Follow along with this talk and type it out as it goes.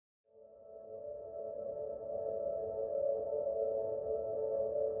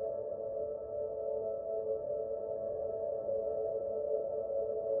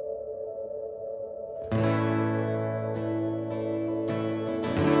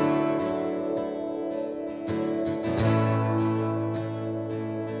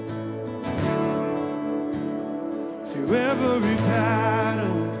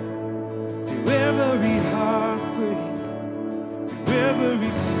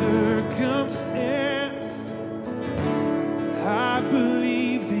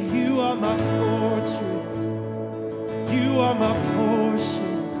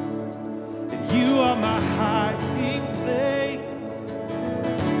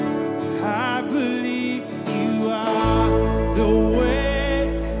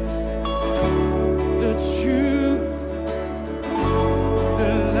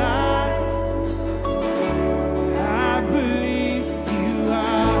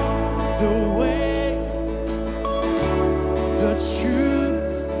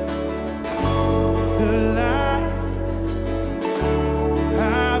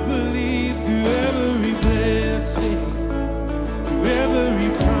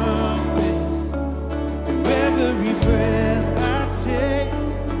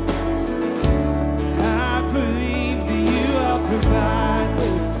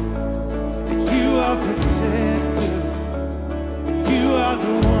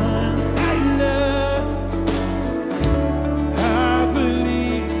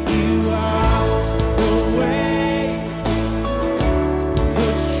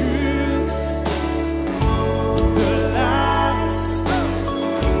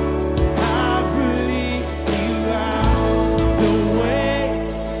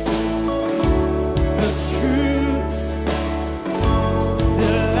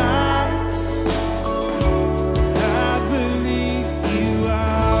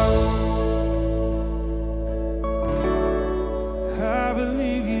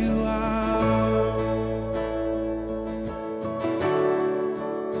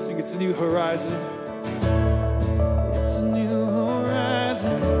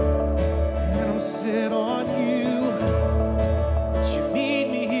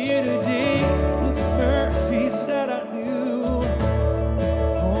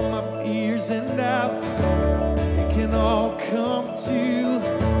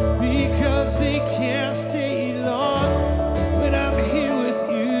can't stay long when I'm here with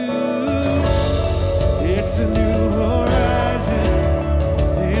you. It's a new horizon,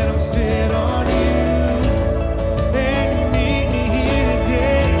 and I'm set on you. And you meet me here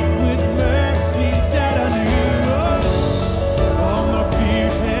today with mercies that I knew. All my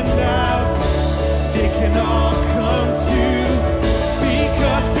fears and doubts, they can all come true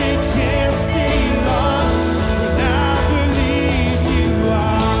because they can't stay long. And I believe you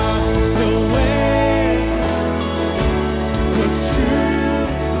are the way, the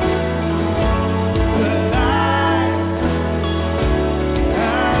truth, the life.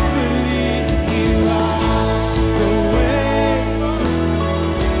 I believe you are the way,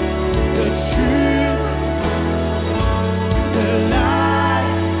 the truth, the life.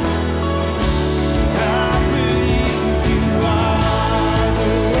 I believe you are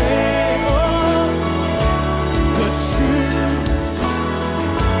the way, oh, the truth,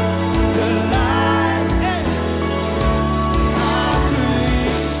 the life. Hey. I believe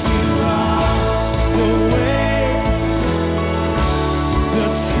you are the way, the truth,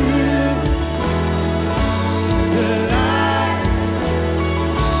 the life.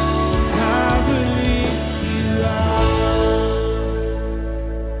 I believe you are.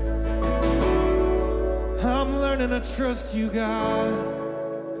 I'm learning to trust you, God.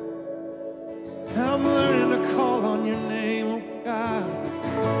 I'm learning to call on your name, oh God.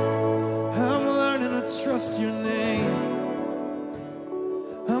 I'm learning to trust your name.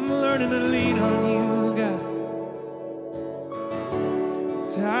 I'm learning to lean on you, God.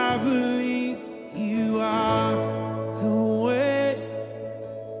 And I believe you are the way,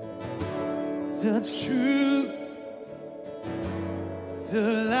 the truth, the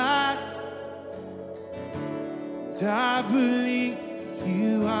light. And I believe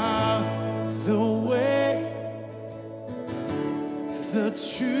you are the way, the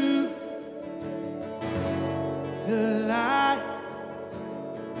truth, the light.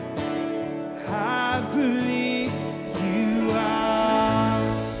 I believe you are.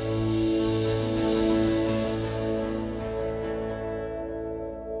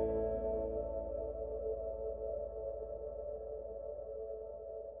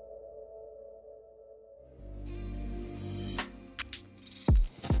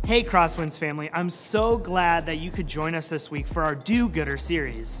 Hey Crosswinds family, I'm so glad that you could join us this week for our Do-Gooder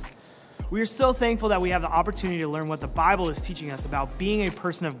series. We are so thankful that we have the opportunity to learn what the Bible is teaching us about being a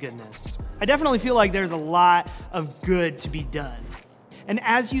person of goodness. I definitely feel like there's a lot of good to be done. And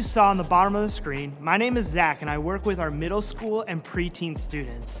as you saw on the bottom of the screen, my name is Zach and I work with our middle school and preteen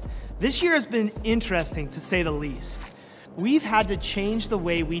students. This year has been interesting to say the least. We've had to change the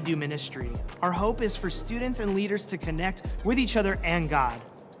way we do ministry. Our hope is for students and leaders to connect with each other and God.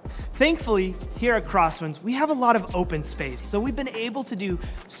 Thankfully, here at Crosswinds, we have a lot of open space, so we've been able to do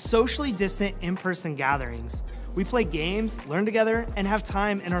socially distant in-person gatherings. We play games, learn together, and have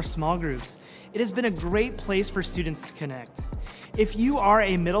time in our small groups. It has been a great place for students to connect. If you are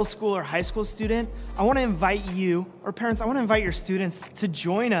a middle school or high school student, I want to invite you, or parents, I want to invite your students to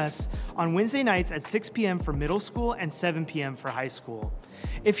join us on Wednesday nights at 6 p.m. for middle school and 7 p.m. for high school.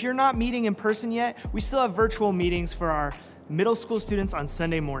 If you're not meeting in person yet, we still have virtual meetings for our middle school students on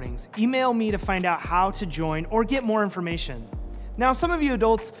Sunday mornings. Email me to find out how to join or get more information. Now, some of you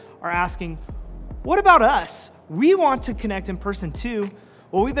adults are asking, what about us? We want to connect in person too.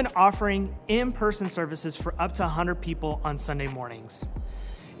 Well, we've been offering in-person services for up to 100 people on Sunday mornings.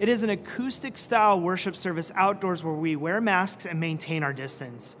 It is an acoustic-style worship service outdoors where we wear masks and maintain our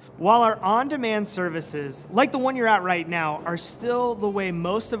distance. While our on-demand services, like the one you're at right now, are still the way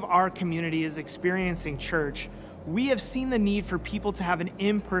most of our community is experiencing church, we have seen the need for people to have an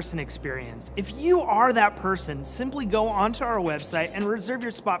in-person experience. If you are that person, simply go onto our website and reserve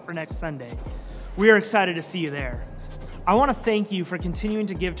your spot for next Sunday. We are excited to see you there. I want to thank you for continuing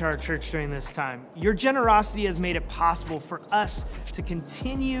to give to our church during this time. Your generosity has made it possible for us to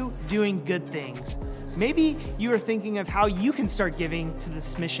continue doing good things. Maybe you are thinking of how you can start giving to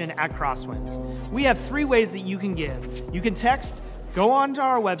this mission at Crosswinds. We have 3 ways that you can give. You can text, go onto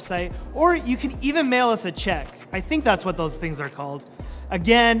our website, or you can even mail us a check. I think that's what those things are called.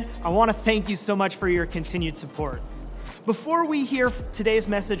 Again, I want to thank you so much for your continued support. Before we hear today's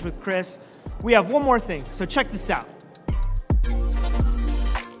message with Chris, we have one more thing, so check this out.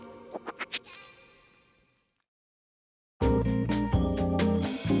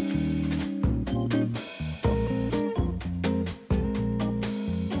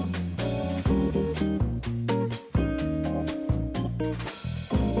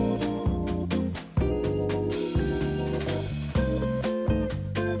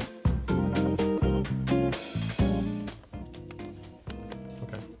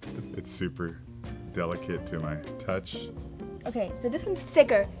 It's super delicate to my touch. Okay, so this one's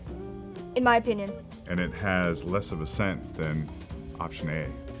thicker, in my opinion. And it has less of a scent than option A.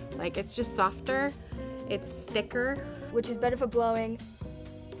 Like, it's just softer, it's thicker. Which is better for blowing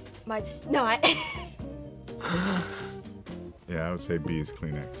my snot. Yeah, I would say B is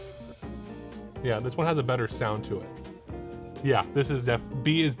Kleenex. Yeah, this one has a better sound to it. Yeah, this is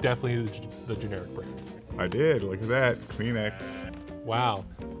B is definitely the generic brand. I did, look at that, Kleenex. Wow,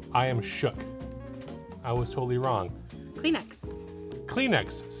 I am shook. I was totally wrong. Kleenex.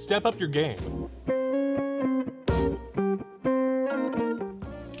 Kleenex, step up your game.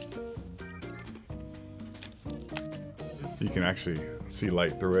 You can actually see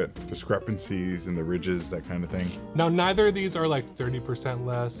light through it, discrepancies in the ridges, that kind of thing. Now, neither of these are like 30%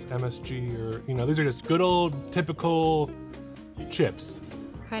 less MSG or, you know, these are just good old typical chips.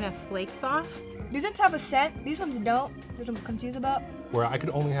 Kind of flakes off. These ones have a scent, these ones don't. That's what I'm confused about. Where I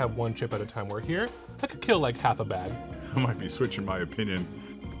could only have one chip at a time, where here, I could kill like half a bag. I might be switching my opinion.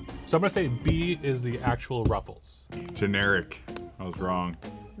 So I'm gonna say B is the actual Ruffles. Generic, I was wrong.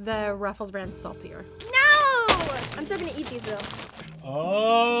 The Ruffles brand's saltier. No! I'm still gonna eat these though.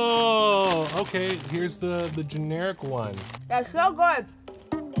 Oh, okay, here's the generic one. That's so good.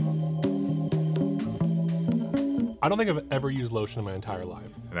 I don't think I've ever used lotion in my entire life.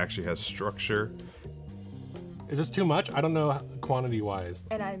 It actually has structure. Is this too much? I don't know quantity-wise.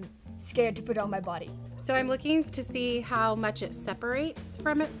 And I'm scared to put it on my body. So I'm looking to see how much it separates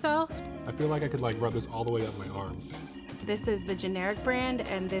from itself. I feel like I could like rub this all the way up my arm. This is the generic brand,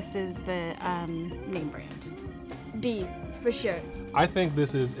 and this is the name brand. B, for sure. I think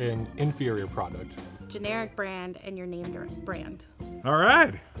this is an inferior product. Generic brand and your name brand. All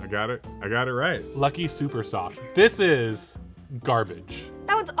right, I got it right. Lucky Super Soft. This is garbage.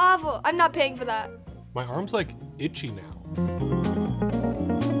 That one's awful. I'm not paying for that. My arm's like itchy now.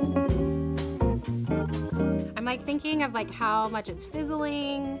 I'm like thinking of like how much it's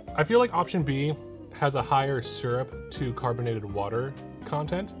fizzling. I feel like option B has a higher syrup to carbonated water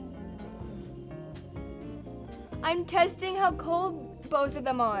content. I'm testing how cold both of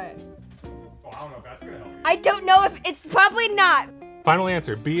them are. Oh, I don't know if that's gonna help you. I don't know if it's probably not. Final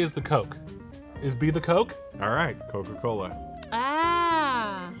answer, B is the Coke. Is B the Coke? All right, Coca-Cola.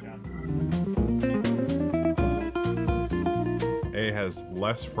 Ah. A has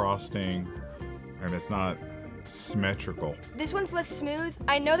less frosting, and it's not symmetrical. This one's less smooth.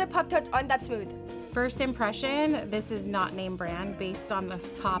 I know that Pop-Tarts aren't that smooth. First impression, this is not name brand based on the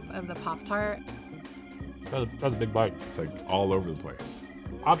top of the Pop-Tart. That's a big bite. It's like all over the place.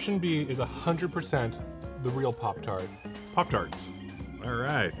 Option B is 100% the real Pop-Tart. Pop-Tarts. All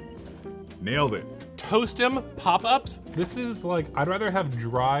right, nailed it. Toast-em Pop-Ups? This is like, I'd rather have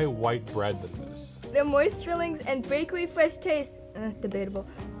dry white bread than this. The moist fillings and bakery fresh taste. Debatable.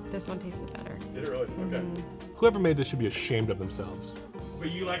 This one tasted better. Did it really? Okay. Whoever made this should be ashamed of themselves. But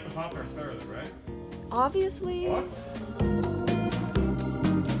you like the Pop-Tarts better, though, right? Obviously. What?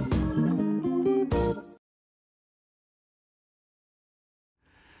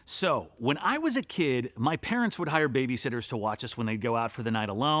 So, when I was a kid, my parents would hire babysitters to watch us when they'd go out for the night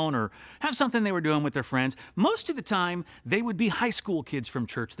alone or have something they were doing with their friends. Most of the time, they would be high school kids from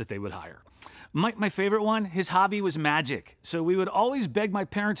church that they would hire. My favorite one, his hobby was magic. So we would always beg my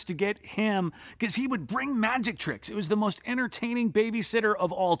parents to get him because he would bring magic tricks. It was the most entertaining babysitter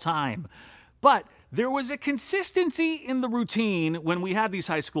of all time. But there was a consistency in the routine when we had these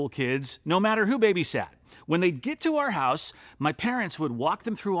high school kids, no matter who babysat. When they'd get to our house, my parents would walk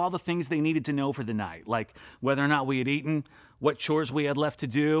them through all the things they needed to know for the night, like whether or not we had eaten, what chores we had left to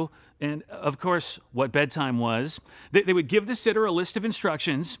do, and of course, what bedtime was. They would give the sitter a list of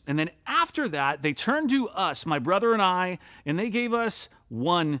instructions, and then after that, they turned to us, my brother and I, and they gave us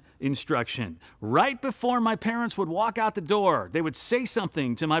one instruction. Right before my parents would walk out the door, they would say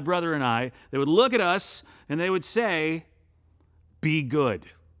something to my brother and I. They would look at us, and they would say, "Be good.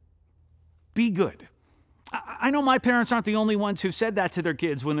 Be good." I know my parents aren't the only ones who've said that to their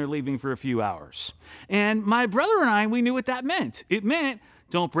kids when they're leaving for a few hours. And my brother and I, we knew what that meant. It meant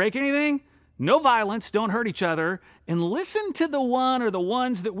don't break anything, no violence, don't hurt each other, and listen to the one or the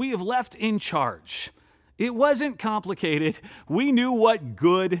ones that we have left in charge. It wasn't complicated. We knew what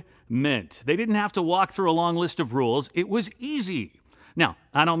good meant. They didn't have to walk through a long list of rules. It was easy. Now,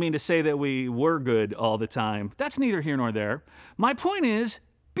 I don't mean to say that we were good all the time. That's neither here nor there. My point is,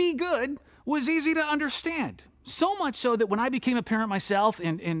 be good was easy to understand. So much so that when I became a parent myself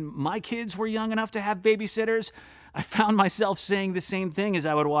and my kids were young enough to have babysitters, I found myself saying the same thing as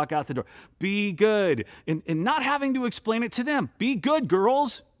I would walk out the door. Be good. And not having to explain it to them. Be good,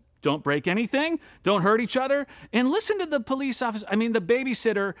 girls. Don't break anything, don't hurt each other, and listen to the the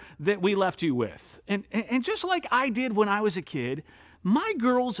babysitter that we left you with. And just like I did when I was a kid, my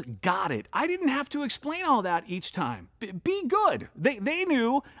girls got it. I didn't have to explain all that each time. Be good. They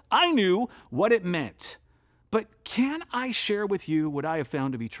knew, I knew what it meant. But can I share with you what I have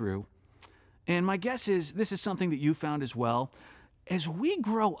found to be true? And my guess is this is something that you found as well. As we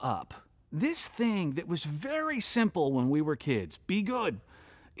grow up, this thing that was very simple when we were kids, be good,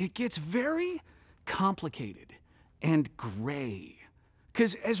 it gets very complicated and gray.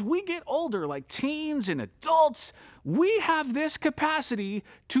 Because as we get older, like teens and adults, we have this capacity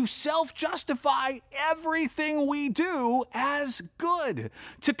to self-justify everything we do as good,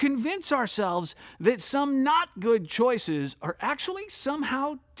 to convince ourselves that some not good choices are actually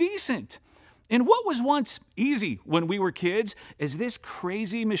somehow decent. And what was once easy when we were kids, as this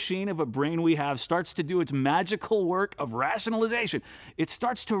crazy machine of a brain we have starts to do its magical work of rationalization, it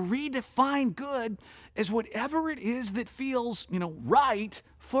starts to redefine good as whatever it is that feels, right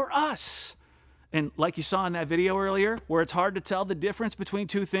for us. And like you saw in that video earlier, where it's hard to tell the difference between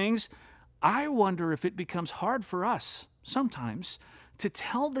two things, I wonder if it becomes hard for us sometimes to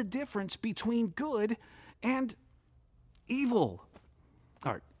tell the difference between good and evil.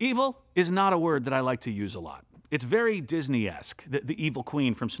 All right, evil is not a word that I like to use a lot. It's very Disney-esque, the evil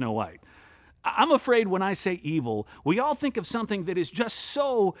queen from Snow White. I'm afraid when I say evil, we all think of something that is just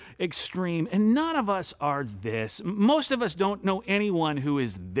so extreme, and none of us are this. Most of us don't know anyone who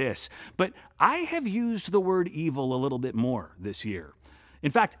is this, but I have used the word evil a little bit more this year. In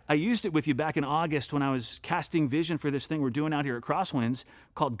fact, I used it with you back in August when I was casting vision for this thing we're doing out here at Crosswinds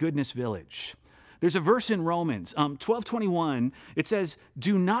called Goodness Village. There's a verse in Romans, 12:21. It says,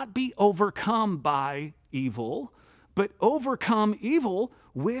 "Do not be overcome by evil, but overcome evil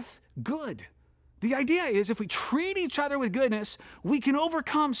with good." The idea is if we treat each other with goodness, we can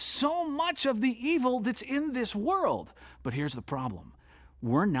overcome so much of the evil that's in this world. But here's the problem.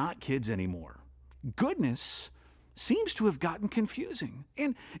 We're not kids anymore. Goodness seems to have gotten confusing.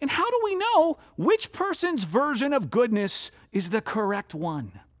 And how do we know which person's version of goodness is the correct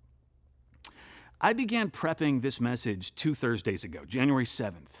one? I began prepping this message 2 Thursdays ago, January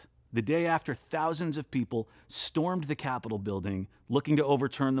 7th, the day after thousands of people stormed the Capitol building looking to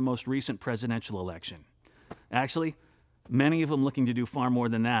overturn the most recent presidential election. Actually, many of them looking to do far more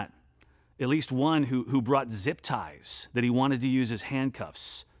than that. At least one who brought zip ties that he wanted to use as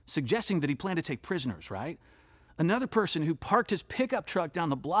handcuffs, suggesting that he planned to take prisoners, right? Another person who parked his pickup truck down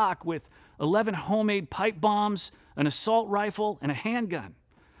the block with 11 homemade pipe bombs, an assault rifle, and a handgun.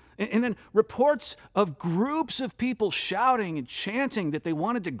 And then reports of groups of people shouting and chanting that they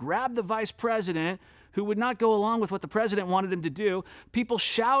wanted to grab the vice president who would not go along with what the president wanted him to do, people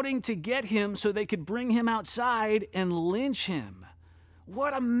shouting to get him so they could bring him outside and lynch him.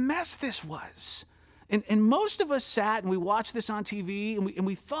 What a mess this was. And most of us sat and we watched this on TV and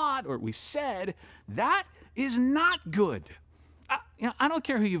we thought, or we said, that is not good. I don't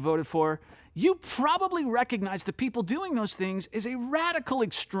care who you voted for. You probably recognized the people doing those things as a radical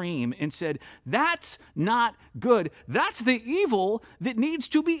extreme and said, that's not good. That's the evil that needs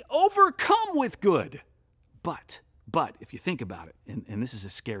to be overcome with good. But if you think about it, and this is a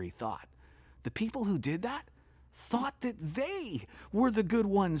scary thought, the people who did that thought that they were the good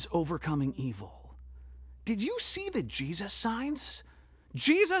ones overcoming evil. Did you see the Jesus signs?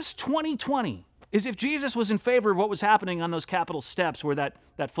 Jesus 2020, as if Jesus was in favor of what was happening on those Capitol steps where that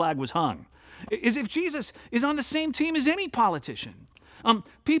flag was hung. As if Jesus is on the same team as any politician.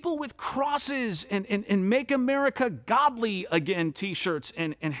 People with crosses and Make America Godly Again t-shirts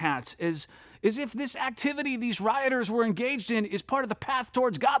and hats, as if this activity these rioters were engaged in is part of the path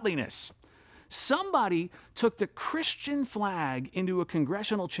towards godliness. Somebody took the Christian flag into a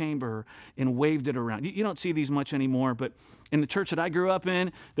congressional chamber and waved it around. You don't see these much anymore, but in the church that I grew up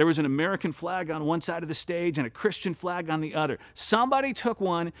in, there was an American flag on one side of the stage and a Christian flag on the other. Somebody took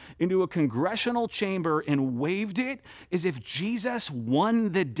one into a congressional chamber and waved it as if Jesus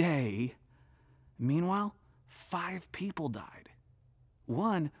won the day. Meanwhile, 5 people died.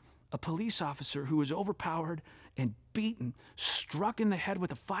 One, a police officer who was overpowered and beaten, struck in the head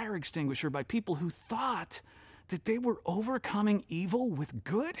with a fire extinguisher by people who thought that they were overcoming evil with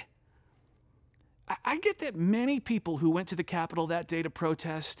good. I get that many people who went to the Capitol that day to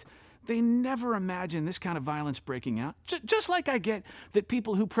protest, they never imagined this kind of violence breaking out. Just like I get that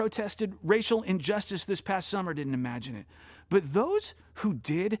people who protested racial injustice this past summer didn't imagine it. But those who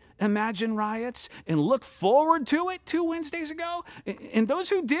did imagine riots and look forward to it 2 Wednesdays ago, and those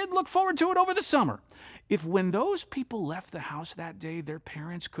who did look forward to it over the summer, if when those people left the house that day, their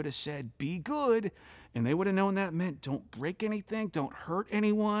parents could have said, be good, and they would have known that meant don't break anything, don't hurt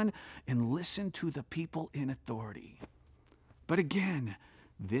anyone, and listen to the people in authority. But again,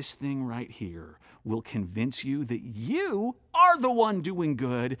 this thing right here will convince you that you are the one doing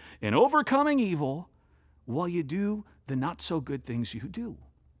good and overcoming evil while you do the not so good things you do.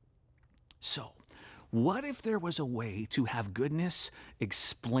 So, what if there was a way to have goodness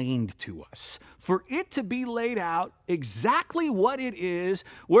explained to us, for it to be laid out exactly what it is,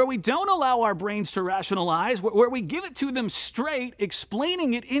 where we don't allow our brains to rationalize, where we give it to them straight,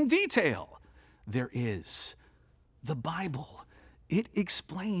 explaining it in detail? There is the Bible. It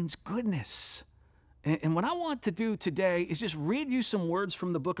explains goodness. And what I want to do today is just read you some words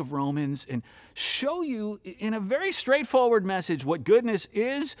from the book of Romans and show you in a very straightforward message what goodness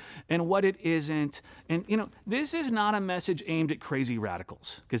is and what it isn't. And, this is not a message aimed at crazy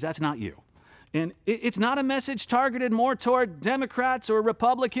radicals, because that's not you. And it's not a message targeted more toward Democrats or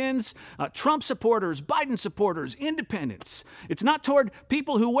Republicans, Trump supporters, Biden supporters, independents. It's not toward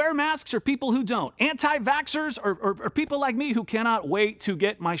people who wear masks or people who don't, anti-vaxxers or people like me who cannot wait to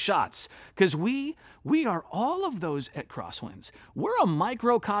get my shots. Because we are all of those at Crosswinds. We're a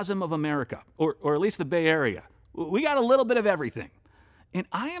microcosm of America, or at least the Bay Area. We got a little bit of everything. And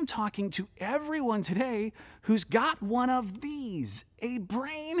I am talking to everyone today who's got one of these, a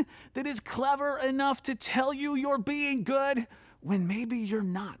brain that is clever enough to tell you you're being good when maybe you're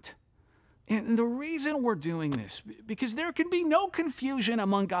not. And the reason we're doing this, because there can be no confusion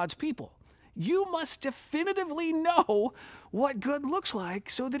among God's people. You must definitively know what good looks like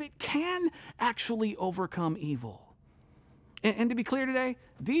so that it can actually overcome evil. And to be clear today,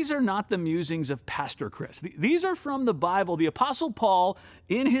 these are not the musings of Pastor Chris. These are from the Bible, the Apostle Paul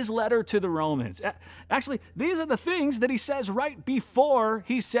in his letter to the Romans. Actually, these are the things that he says right before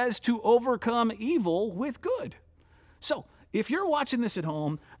he says to overcome evil with good. So, if you're watching this at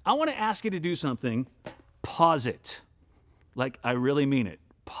home, I want to ask you to do something. Pause it. Like, I really mean it.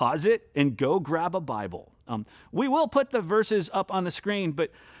 Pause it and go grab a Bible. We will put the verses up on the screen, but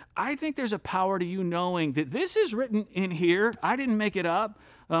I think there's a power to you knowing that this is written in here. I didn't make it up.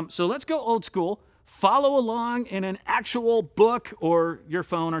 So let's go old school. Follow along in an actual book or your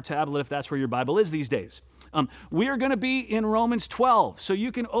phone or tablet if that's where your Bible is these days. We are going to be in Romans 12. So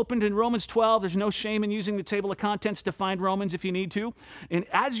you can open in Romans 12. There's no shame in using the table of contents to find Romans if you need to. And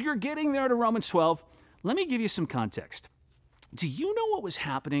as you're getting there to Romans 12, let me give you some context. Do you know what was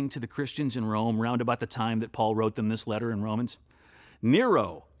happening to the Christians in Rome round about the time that Paul wrote them this letter in Romans?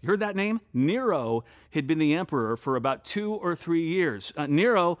 Nero, you heard that name? Nero had been the emperor for about 2 or 3 years.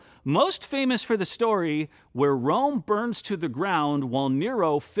 Nero, most famous for the story where Rome burns to the ground while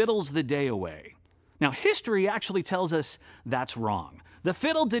Nero fiddles the day away. Now, history actually tells us that's wrong. The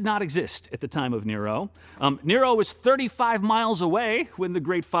fiddle did not exist at the time of Nero. Nero was 35 miles away when the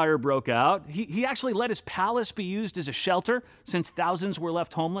Great Fire broke out. He actually let his palace be used as a shelter since thousands were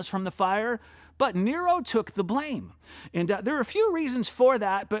left homeless from the fire. But Nero took the blame. And there are a few reasons for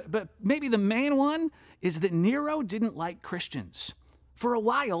that, but maybe the main one is that Nero didn't like Christians. For a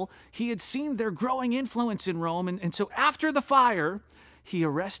while, he had seen their growing influence in Rome, and so after the fire, he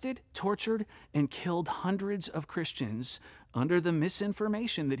arrested, tortured, and killed hundreds of Christians under the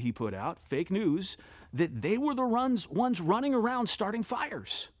misinformation that he put out, fake news, that they were the ones running around starting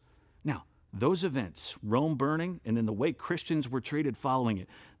fires. Now, those events, Rome burning, and then the way Christians were treated following it,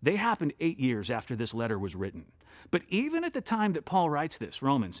 they happened 8 years after this letter was written. But even at the time that Paul writes this,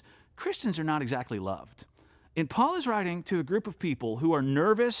 Romans, Christians are not exactly loved. And Paul is writing to a group of people who are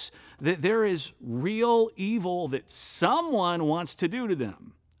nervous that there is real evil that someone wants to do to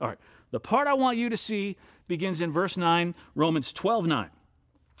them. All right, the part I want you to see begins in verse 9, Romans 12:9.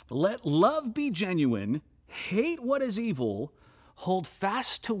 Let love be genuine, hate what is evil, hold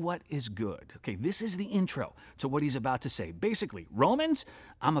fast to what is good. Okay, this is the intro to what he's about to say. Basically, Romans,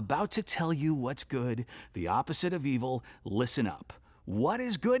 I'm about to tell you what's good, the opposite of evil. Listen up. What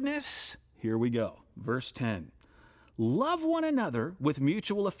is goodness? Here we go. Verse 10. Love one another with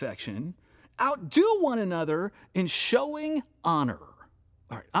mutual affection. Outdo one another in showing honor.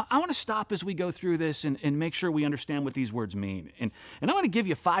 All right, I want to stop as we go through this and make sure we understand what these words mean. And I want to give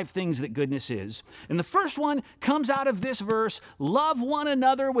you 5 things that goodness is. And the first one comes out of this verse, love one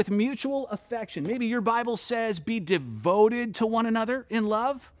another with mutual affection. Maybe your Bible says be devoted to one another in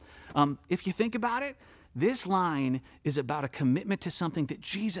love. If you think about it, this line is about a commitment to something that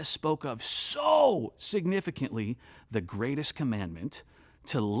Jesus spoke of so significantly, the greatest commandment,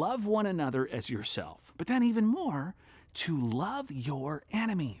 to love one another as yourself. But then even more, to love your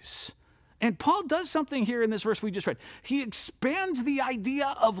enemies. And Paul does something here in this verse we just read. He expands the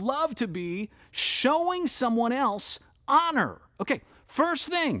idea of love to be showing someone else honor. Okay, first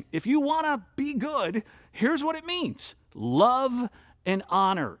thing, if you want to be good, here's what it means. Love and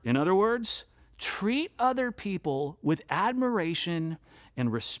honor. In other words, treat other people with admiration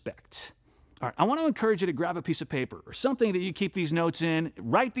and respect. All right, I want to encourage you to grab a piece of paper or something that you keep these notes in.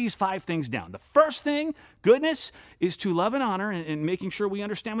 Write these 5 things down. The first thing, goodness, is to love and honor, and making sure we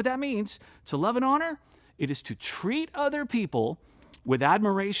understand what that means. To love and honor, it is to treat other people with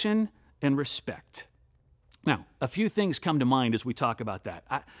admiration and respect. Now, a few things come to mind as we talk about that.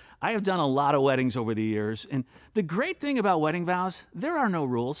 I have done a lot of weddings over the years, and the great thing about wedding vows, there are no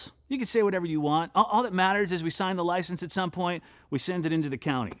rules. You can say whatever you want. All that matters is we sign the license at some point, we send it into the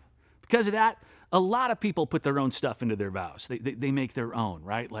county. Because of that, a lot of people put their own stuff into their vows. They make their own,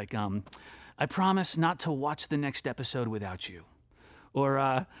 right? Like, I promise not to watch the next episode without you. Or,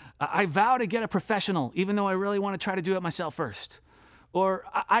 I vow to get a professional, even though I really want to try to do it myself first. Or,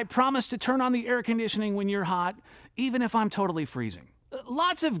 I promise to turn on the air conditioning when you're hot, even if I'm totally freezing.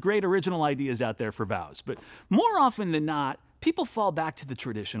 Lots of great original ideas out there for vows, but more often than not, people fall back to the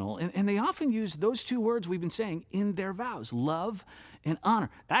traditional, and they often use those 2 words we've been saying in their vows, love and honor.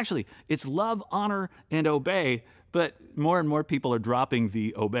 Actually, it's love, honor, and obey, but more and more people are dropping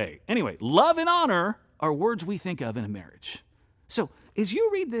the obey. Anyway, love and honor are words we think of in a marriage. So as you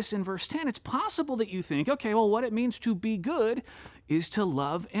read this in verse 10, it's possible that you think, okay, well, what it means to be good is to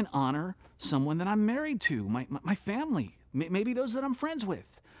love and honor someone that I'm married to, my family, maybe those that I'm friends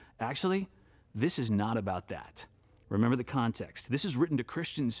with. Actually, this is not about that. Remember the context. This is written to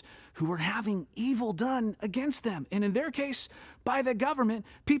Christians who are having evil done against them. And in their case, by the government,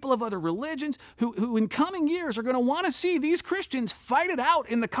 people of other religions who in coming years are going to want to see these Christians fight it out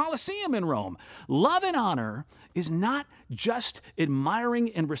in the Colosseum in Rome. Love and honor is not just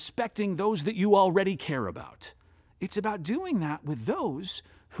admiring and respecting those that you already care about. It's about doing that with those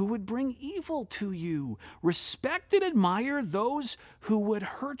who would bring evil to you. Respect and admire those who would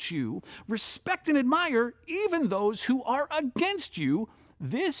hurt you. Respect and admire even those who are against you.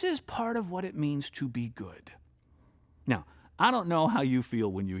 This is part of what it means to be good. Now, I don't know how you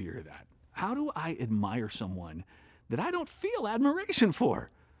feel when you hear that. How do I admire someone that I don't feel admiration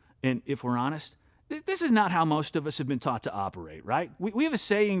for? And if we're honest, this is not how most of us have been taught to operate, right? We have a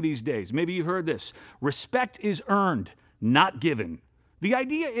saying these days. Maybe you've heard this. Respect is earned, not given. The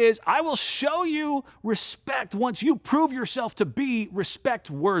idea is, I will show you respect once you prove yourself to be respect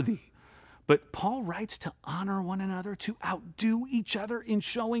worthy. But Paul writes to honor one another, to outdo each other in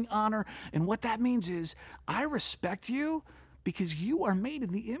showing honor. And what that means is, I respect you because you are made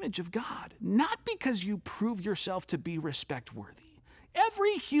in the image of God, not because you prove yourself to be respect worthy.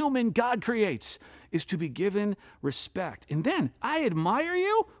 Every human God creates is to be given respect. And then, I admire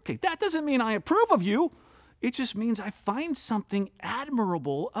you. Okay, that doesn't mean I approve of you. It just means I find something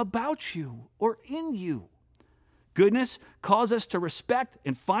admirable about you or in you. Goodness calls us to respect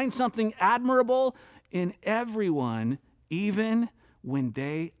and find something admirable in everyone, even when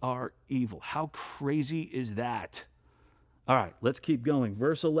they are evil. How crazy is that? All right, let's keep going.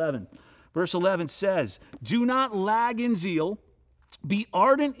 Verse 11. Verse 11 says, "Do not lag in zeal, be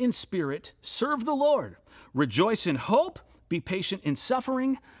ardent in spirit, serve the Lord. Rejoice in hope, be patient in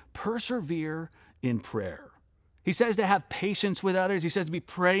suffering, persevere in prayer." He says to have patience with others. He says to be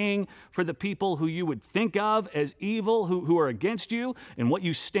praying for the people who you would think of as evil, who are against you and what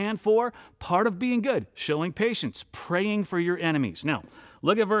you stand for. Part of being good, showing patience, praying for your enemies. Now,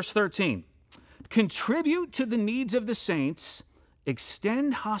 look at verse 13. Contribute to the needs of the saints,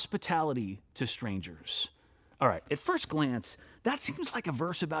 extend hospitality to strangers. All right, at first glance, that seems like a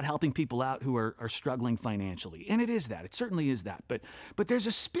verse about helping people out who are struggling financially. And it is that. It certainly is that. But there's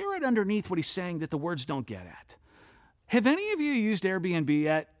a spirit underneath what he's saying that the words don't get at. Have any of you used Airbnb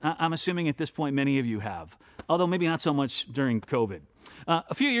yet? I'm assuming at this point many of you have, although maybe not so much during COVID.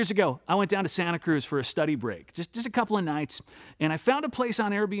 A few years ago, I went down to Santa Cruz for a study break, just a couple of nights, and I found a place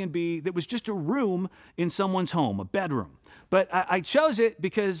on Airbnb that was just a room in someone's home, a bedroom. But I chose it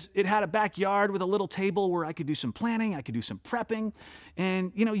because it had a backyard with a little table where I could do some planning, I could do some prepping.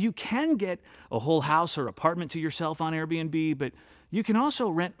 And, you know, you can get a whole house or apartment to yourself on Airbnb, but you can also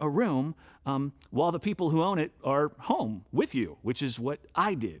rent a room while the people who own it are home with you, which is what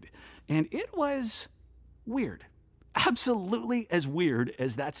I did. And it was weird. Absolutely as weird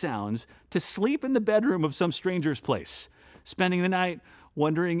as that sounds, to sleep in the bedroom of some stranger's place, spending the night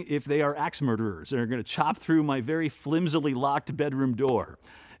wondering if they are axe murderers and are going to chop through my very flimsily locked bedroom door.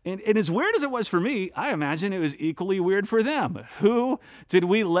 And as weird as it was for me, I imagine it was equally weird for them. Who did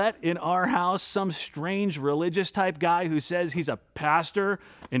we let in our house? Some strange religious type guy who says he's a pastor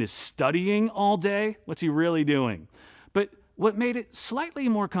and is studying all day? What's he really doing? But what made it slightly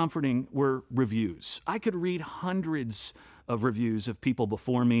more comforting were reviews. I could read hundreds of reviews of people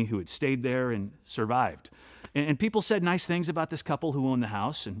before me who had stayed there and survived. And people said nice things about this couple who owned the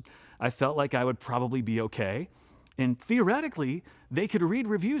house, and I felt like I would probably be okay. And theoretically, they could read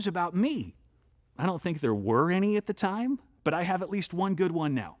reviews about me. I don't think there were any at the time, but I have at least one good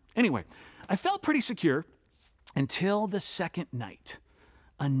one now. Anyway, I felt pretty secure until the second night.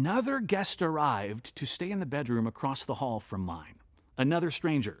 Another guest arrived to stay in the bedroom across the hall from mine. Another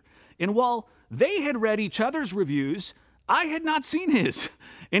stranger. And while they had read each other's reviews, I had not seen his.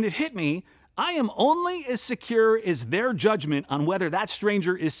 And it hit me, I am only as secure as their judgment on whether that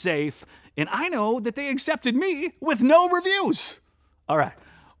stranger is safe, and I know that they accepted me with no reviews. All right,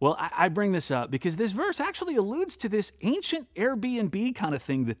 well, I bring this up because this verse actually alludes to this ancient Airbnb kind of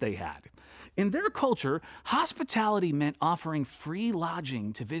thing that they had. In their culture, hospitality meant offering free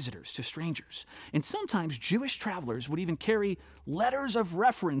lodging to visitors, to strangers. And sometimes Jewish travelers would even carry letters of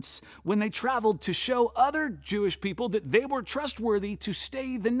reference when they traveled to show other Jewish people that they were trustworthy to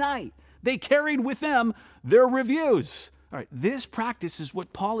stay the night. They carried with them their reviews. All right, this practice is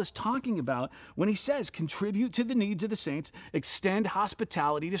what Paul is talking about when he says, contribute to the needs of the saints, extend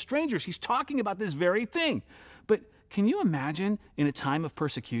hospitality to strangers. He's talking about this very thing. But can you imagine in a time of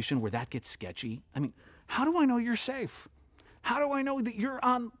persecution where that gets sketchy? I mean, how do I know you're safe? How do I know that you're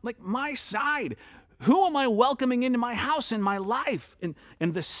on my side? Who am I welcoming into my house and my life? And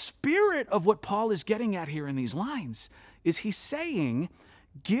the spirit of what Paul is getting at here in these lines is he's saying,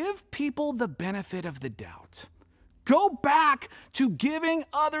 give people the benefit of the doubt. Go back to giving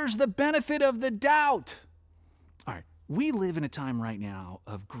others the benefit of the doubt. All right, we live in a time right now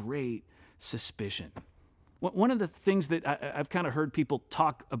of great suspicion. One of the things that I've kind of heard people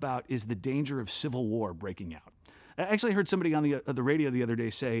talk about is the danger of civil war breaking out. I actually heard somebody on the radio the other day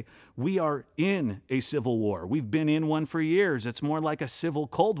say, we are in a civil war. We've been in one for years. It's more like a civil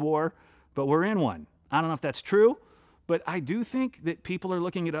Cold War, but we're in one. I don't know if that's true, but I do think that people are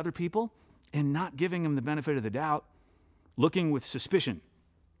looking at other people and not giving them the benefit of the doubt, looking with suspicion,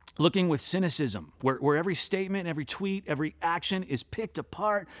 looking with cynicism, where every statement, every tweet, every action is picked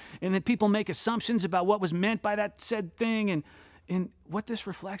apart, and then people make assumptions about what was meant by that said thing. And what this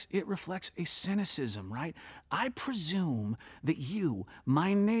reflects, it reflects a cynicism, right? I presume that you,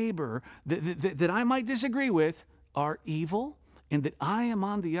 my neighbor, that I might disagree with, are evil, and that I am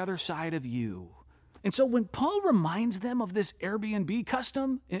on the other side of you. And so when Paul reminds them of this Airbnb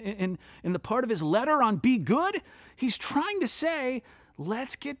custom in the part of his letter on be good, he's trying to say,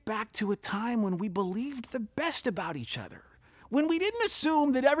 let's get back to a time when we believed the best about each other. When we didn't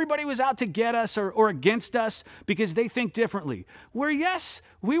assume that everybody was out to get us or against us because they think differently. Where yes,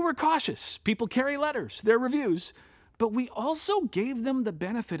 we were cautious. People carry letters, their reviews, but we also gave them the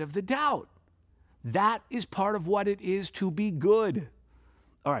benefit of the doubt. That is part of what it is to be good.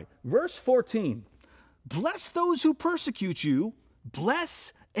 All right, verse 14. Bless those who persecute you,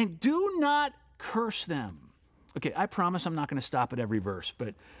 bless and do not curse them. Okay, I promise I'm not going to stop at every verse,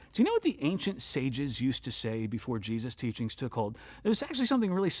 but do you know what the ancient sages used to say before Jesus' teachings took hold? It was actually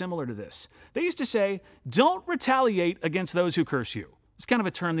something really similar to this. They used to say, don't retaliate against those who curse you. It's kind of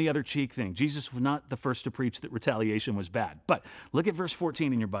a turn the other cheek thing. Jesus was not the first to preach that retaliation was bad. But look at verse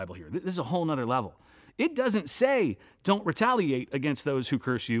 14 in your Bible here. This is a whole nother level. It doesn't say, don't retaliate against those who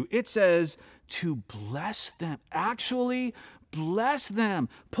curse you. It says to bless them. Actually, bless them.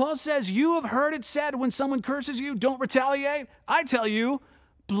 Paul says, you have heard it said when someone curses you, don't retaliate. I tell you,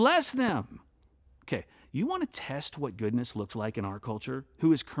 bless them. Okay, you want to test what goodness looks like in our culture,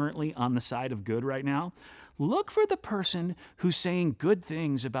 who is currently on the side of good right now? Look for the person who's saying good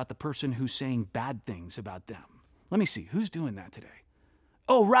things about the person who's saying bad things about them. Let me see, who's doing that today?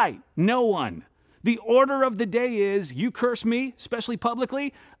 Oh, right, no one. The order of the day is you curse me, especially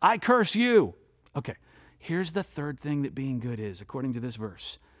publicly, I curse you. Okay, here's the third thing that being good is, according to this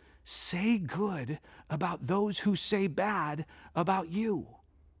verse. Say good about those who say bad about you.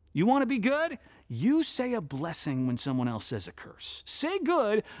 You want to be good? You say a blessing when someone else says a curse. Say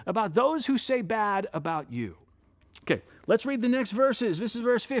good about those who say bad about you. Okay, let's read the next verses. This is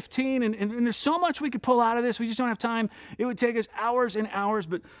verse 15, and there's so much we could pull out of this. We just don't have time. It would take us hours and hours,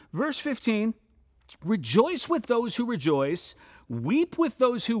 but verse 15, rejoice with those who rejoice, weep with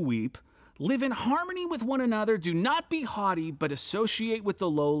those who weep, Live in harmony with one another. Do not be haughty, but associate with the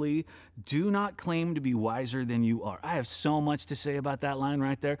lowly. Do not claim to be wiser than you are. I have so much to say about that line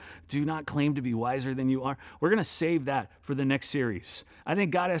right there. Do not claim to be wiser than you are. We're going to save that for the next series. I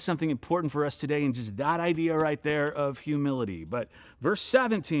think God has something important for us today in just that idea right there of humility. But verse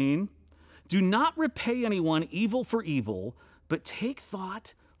 17, do not repay anyone evil for evil, but take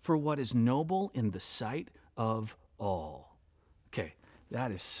thought for what is noble in the sight of all. Okay.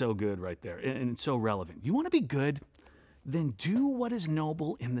 That is so good right there, and it's so relevant. You want to be good? Then do what is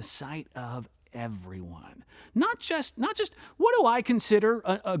noble in the sight of everyone. Not just what do I consider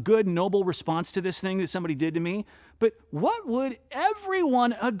a good, noble response to this thing that somebody did to me, but what would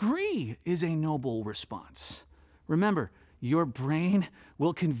everyone agree is a noble response? Remember, your brain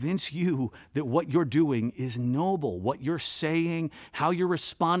will convince you that what you're doing is noble. What you're saying, how you're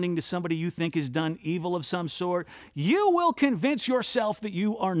responding to somebody you think has done evil of some sort, you will convince yourself that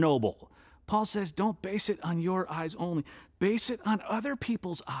you are noble. Paul says, don't base it on your eyes only. Base it on other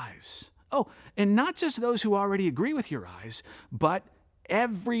people's eyes. Oh, and not just those who already agree with your eyes, but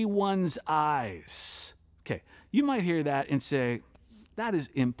everyone's eyes. Okay, you might hear that and say, that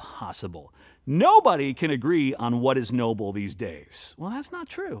is impossible. Nobody can agree on what is noble these days. Well, that's not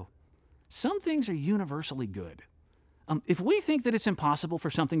true. Some things are universally good. If we think that it's impossible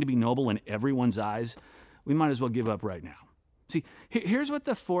for something to be noble in everyone's eyes, we might as well give up right now. See, here's what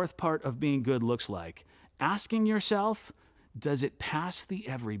the fourth part of being good looks like. Asking yourself, does it pass the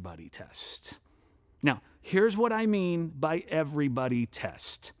everybody test? Now, here's what I mean by everybody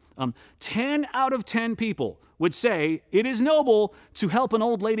test. 10 out of 10 people would say it is noble to help an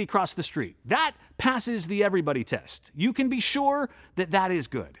old lady cross the street. That passes the everybody test. You can be sure that that is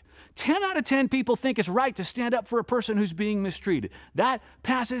good. 10 out of 10 people think it's right to stand up for a person who's being mistreated. That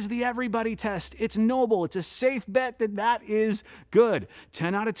passes the everybody test. It's noble. It's a safe bet that that is good.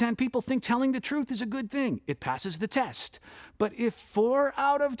 10 out of 10 people think telling the truth is a good thing. It passes the test. But if 4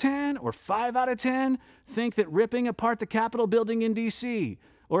 out of 10 or 5 out of 10 think that ripping apart the Capitol building in D.C.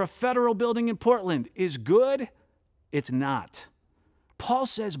 or a federal building in Portland is good, it's not. Paul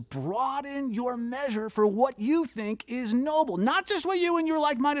says, broaden your measure for what you think is noble. Not just what you and your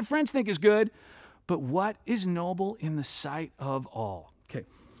like-minded friends think is good, but what is noble in the sight of all. Okay,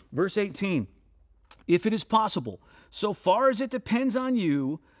 verse 18. If it is possible, so far as it depends on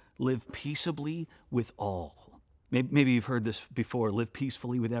you, live peaceably with all. Maybe you've heard this before, live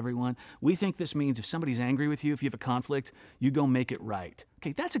peacefully with everyone. We think this means if somebody's angry with you, if you have a conflict, you go make it right.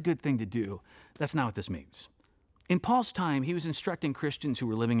 Okay, that's a good thing to do. That's not what this means. In Paul's time, he was instructing Christians who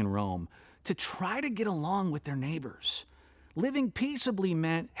were living in Rome to try to get along with their neighbors. Living peaceably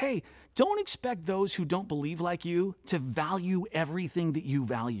meant, hey, don't expect those who don't believe like you to value everything that you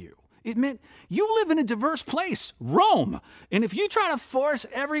value. It meant you live in a diverse place, Rome. And if you try to force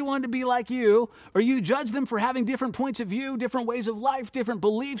everyone to be like you, or you judge them for having different points of view, different ways of life, different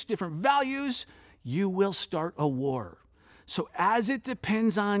beliefs, different values, you will start a war. So as it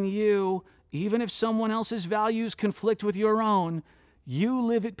depends on you, even if someone else's values conflict with your own, you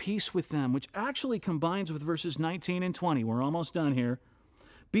live at peace with them, which actually combines with verses 19 and 20. We're almost done here.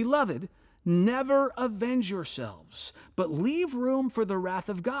 Beloved, never avenge yourselves, but leave room for the wrath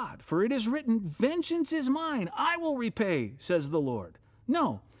of God. For it is written, vengeance is mine, I will repay, says the Lord.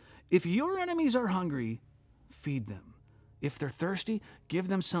 No, if your enemies are hungry, feed them. If they're thirsty, give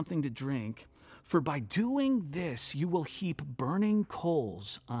them something to drink. For by doing this, you will heap burning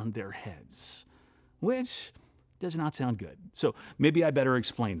coals on their heads, which does not sound good. So maybe I better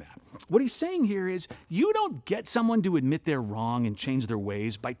explain that. What he's saying here is you don't get someone to admit they're wrong and change their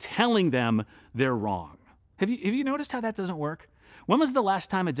ways by telling them they're wrong. Have you noticed how that doesn't work? When was the last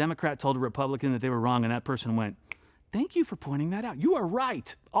time a Democrat told a Republican that they were wrong and that person went, thank you for pointing that out. You are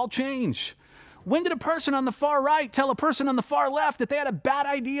right. I'll change. When did a person on the far right tell a person on the far left that they had a bad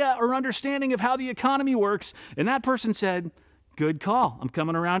idea or understanding of how the economy works, and that person said, good call, I'm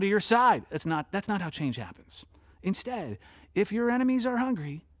coming around to your side? That's not how change happens. Instead, if your enemies are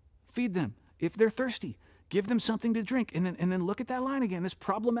hungry, feed them. If they're thirsty, give them something to drink. And then look at that line again, this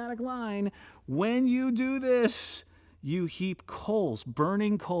problematic line. When you do this, you heap coals,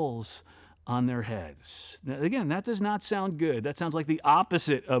 burning coals, on their heads. Now, again, that does not sound good. That sounds like the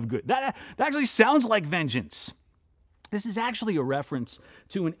opposite of good. That actually sounds like vengeance. This is actually a reference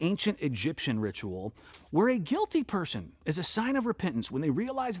to an ancient Egyptian ritual where a guilty person, as a sign of repentance, when they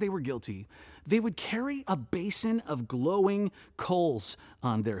realized they were guilty, they would carry a basin of glowing coals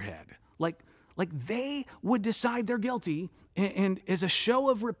on their head, like Like they would decide they're guilty, and as a show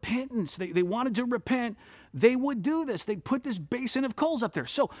of repentance, they wanted to repent, they would do this. They'd put this basin of coals up there.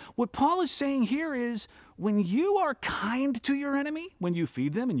 So what Paul is saying here is when you are kind to your enemy, when you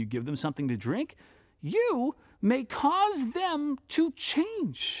feed them and you give them something to drink, you may cause them to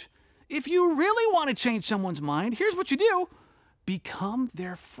change. If you really want to change someone's mind, here's what you do. Become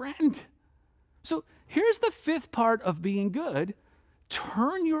their friend. So here's the fifth part of being good.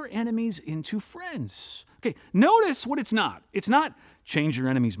 Turn your enemies into friends. Okay, notice what it's not. It's not change your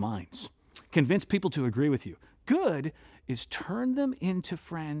enemies' minds. Convince people to agree with you. Good is turn them into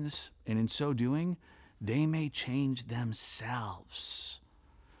friends, and in so doing, they may change themselves.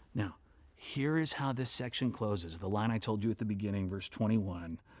 Now, here is how this section closes. The line I told you at the beginning, verse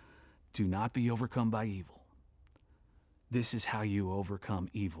 21. Do not be overcome by evil. This is how you overcome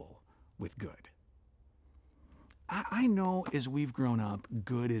evil with good. I know as we've grown up,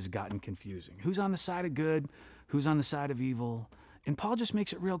 good has gotten confusing. Who's on the side of good? Who's on the side of evil? And Paul just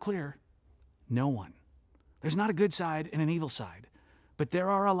makes it real clear. No one. There's not a good side and an evil side. But there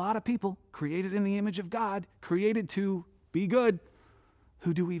are a lot of people created in the image of God, created to be good,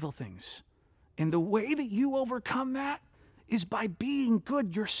 who do evil things. And the way that you overcome that is by being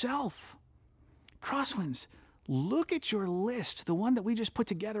good yourself. Crosswinds, look at your list, the one that we just put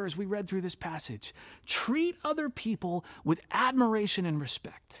together as we read through this passage. Treat other people with admiration and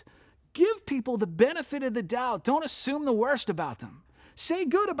respect. Give people the benefit of the doubt. Don't assume the worst about them. Say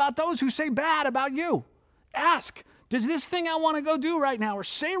good about those who say bad about you. Ask, does this thing I want to go do right now or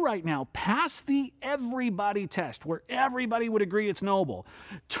say right now pass the everybody test where everybody would agree it's noble?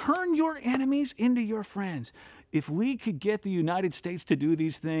 Turn your enemies into your friends. If we could get the United States to do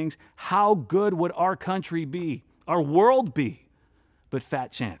these things, how good would our country be, our world be? But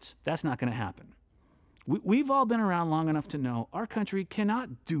fat chance, that's not going to happen. We've all been around long enough to know our country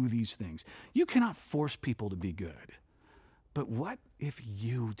cannot do these things. You cannot force people to be good. But what if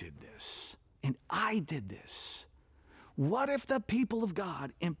you did this and I did this? What if the people of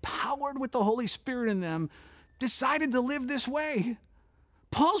God, empowered with the Holy Spirit in them, decided to live this way?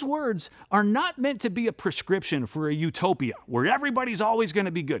 Paul's words are not meant to be a prescription for a utopia where everybody's always going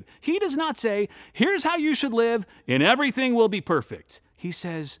to be good. He does not say, here's how you should live and everything will be perfect. He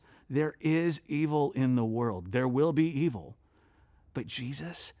says, there is evil in the world. There will be evil. But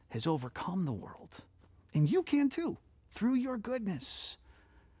Jesus has overcome the world. And you can too, through your goodness.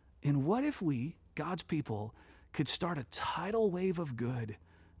 And what if we, God's people, could start a tidal wave of good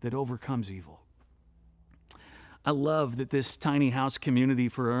that overcomes evil? I love that this tiny house community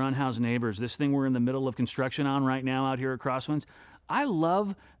for our unhoused neighbors, this thing we're in the middle of construction on right now out here at Crosswinds, I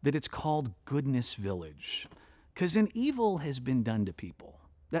love that it's called Goodness Village, because an evil has been done to people.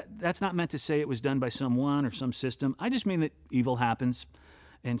 That's not meant to say it was done by someone or some system. I just mean that evil happens,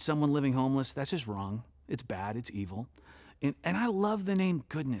 and someone living homeless, that's just wrong. It's bad, it's evil. And I love the name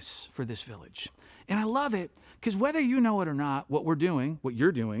Goodness for this village. And I love it because whether you know it or not, what we're doing, what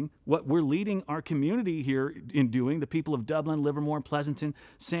you're doing, what we're leading our community here in doing, the people of Dublin, Livermore, Pleasanton,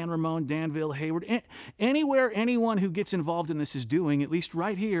 San Ramon, Danville, Hayward, anywhere anyone who gets involved in this is doing, at least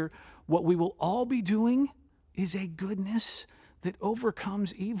right here, what we will all be doing is a goodness that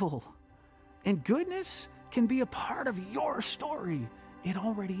overcomes evil. And goodness can be a part of your story. It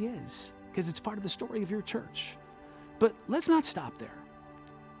already is, because it's part of the story of your church. But let's not stop there.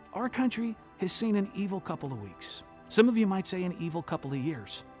 Our country has seen an evil couple of weeks. Some of you might say an evil couple of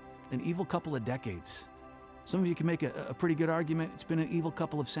years, an evil couple of decades. Some of you can make a pretty good argument it's been an evil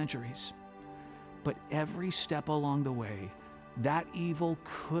couple of centuries. But every step along the way, that evil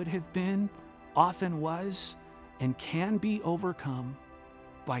could have been, often was, and can be overcome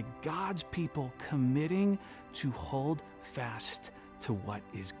by God's people committing to hold fast to what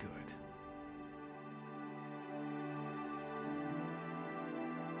is good.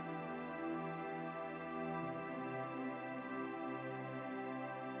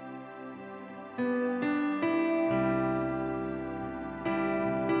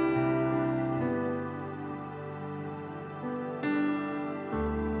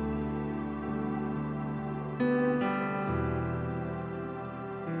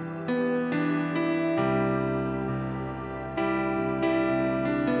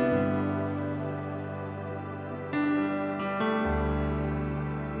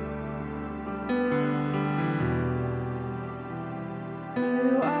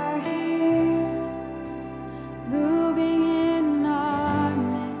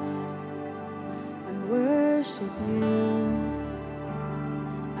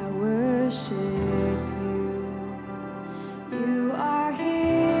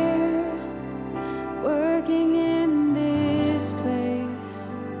 Working in this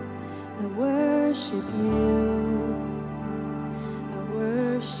place, I worship worship you. I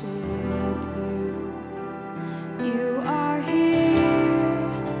worship you. You are here,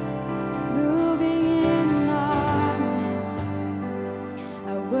 moving in our midst. I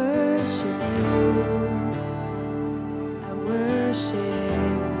worship you. I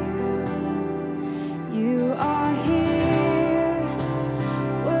worship you. You are here,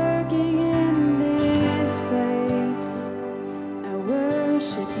 working in this place. I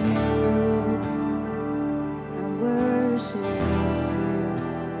worship you.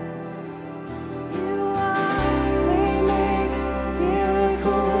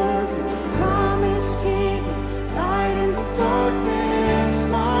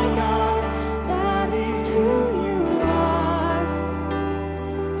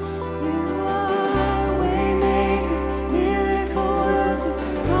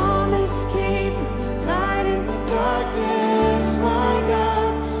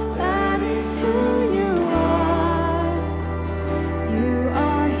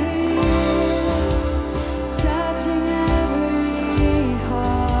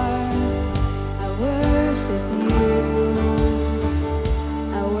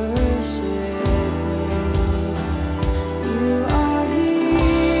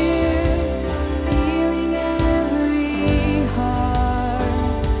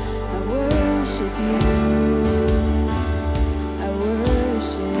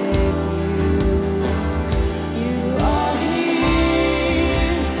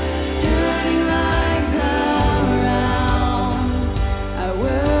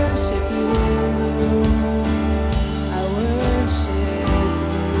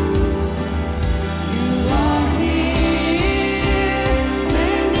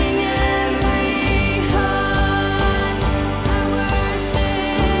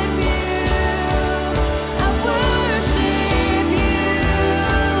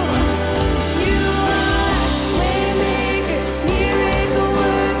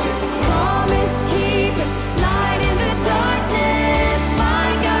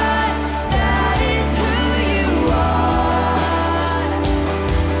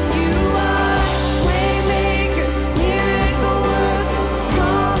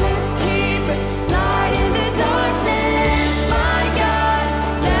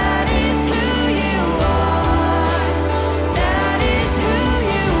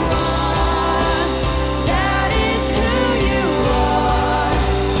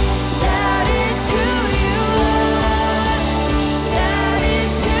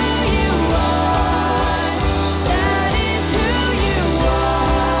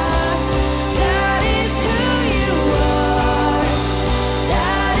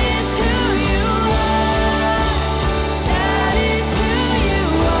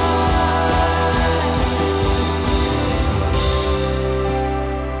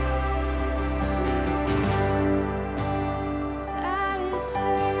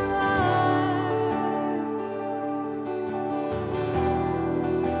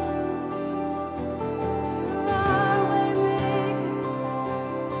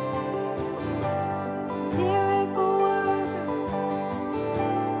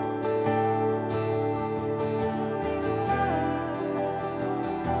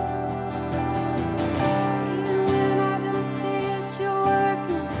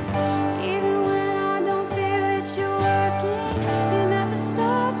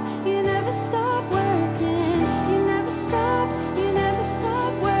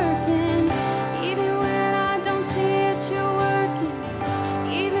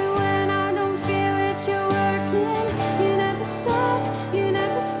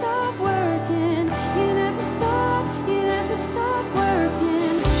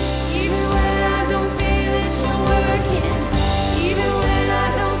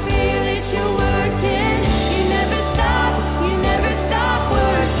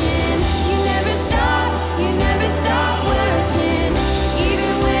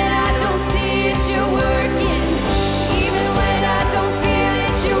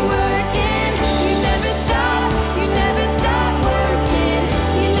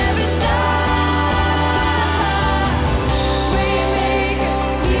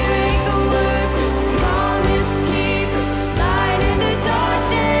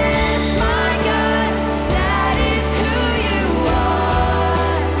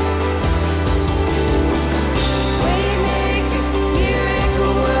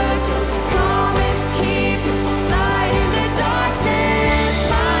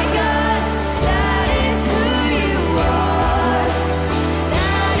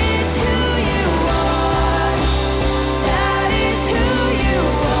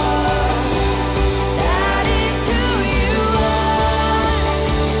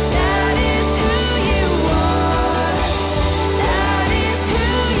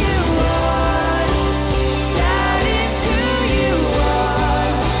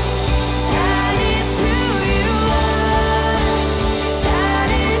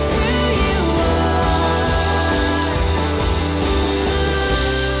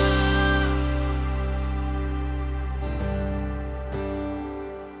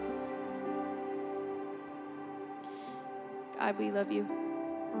 we love you.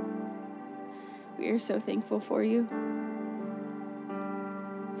 We are so thankful for you.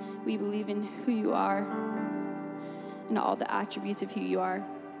 We believe in who you are and all the attributes of who you are.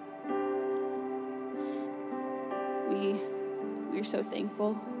 We are so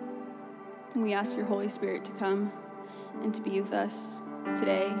thankful. And we ask your Holy Spirit to come and to be with us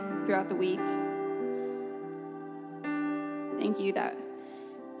today, throughout the week. Thank you that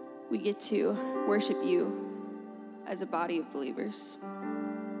we get to worship you as a body of believers.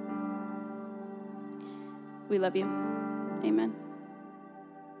 We love you. Amen.